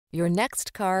Your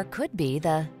next car could be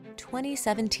the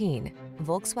 2017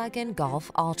 Volkswagen Golf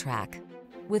All-Track.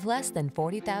 With less than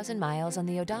 40,000 miles on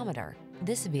the odometer,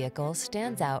 this vehicle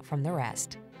stands out from the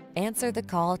rest. Answer the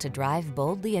call to drive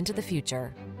boldly into the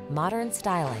future. Modern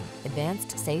styling,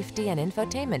 advanced safety and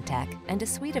infotainment tech, and a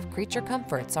suite of creature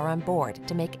comforts are on board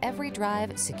to make every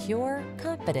drive secure,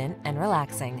 confident, and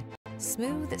relaxing.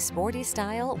 Smooth, sporty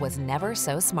style was never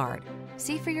so smart.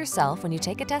 See for yourself when you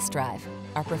take a test drive.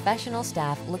 Our professional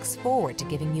staff looks forward to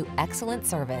giving you excellent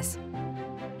service.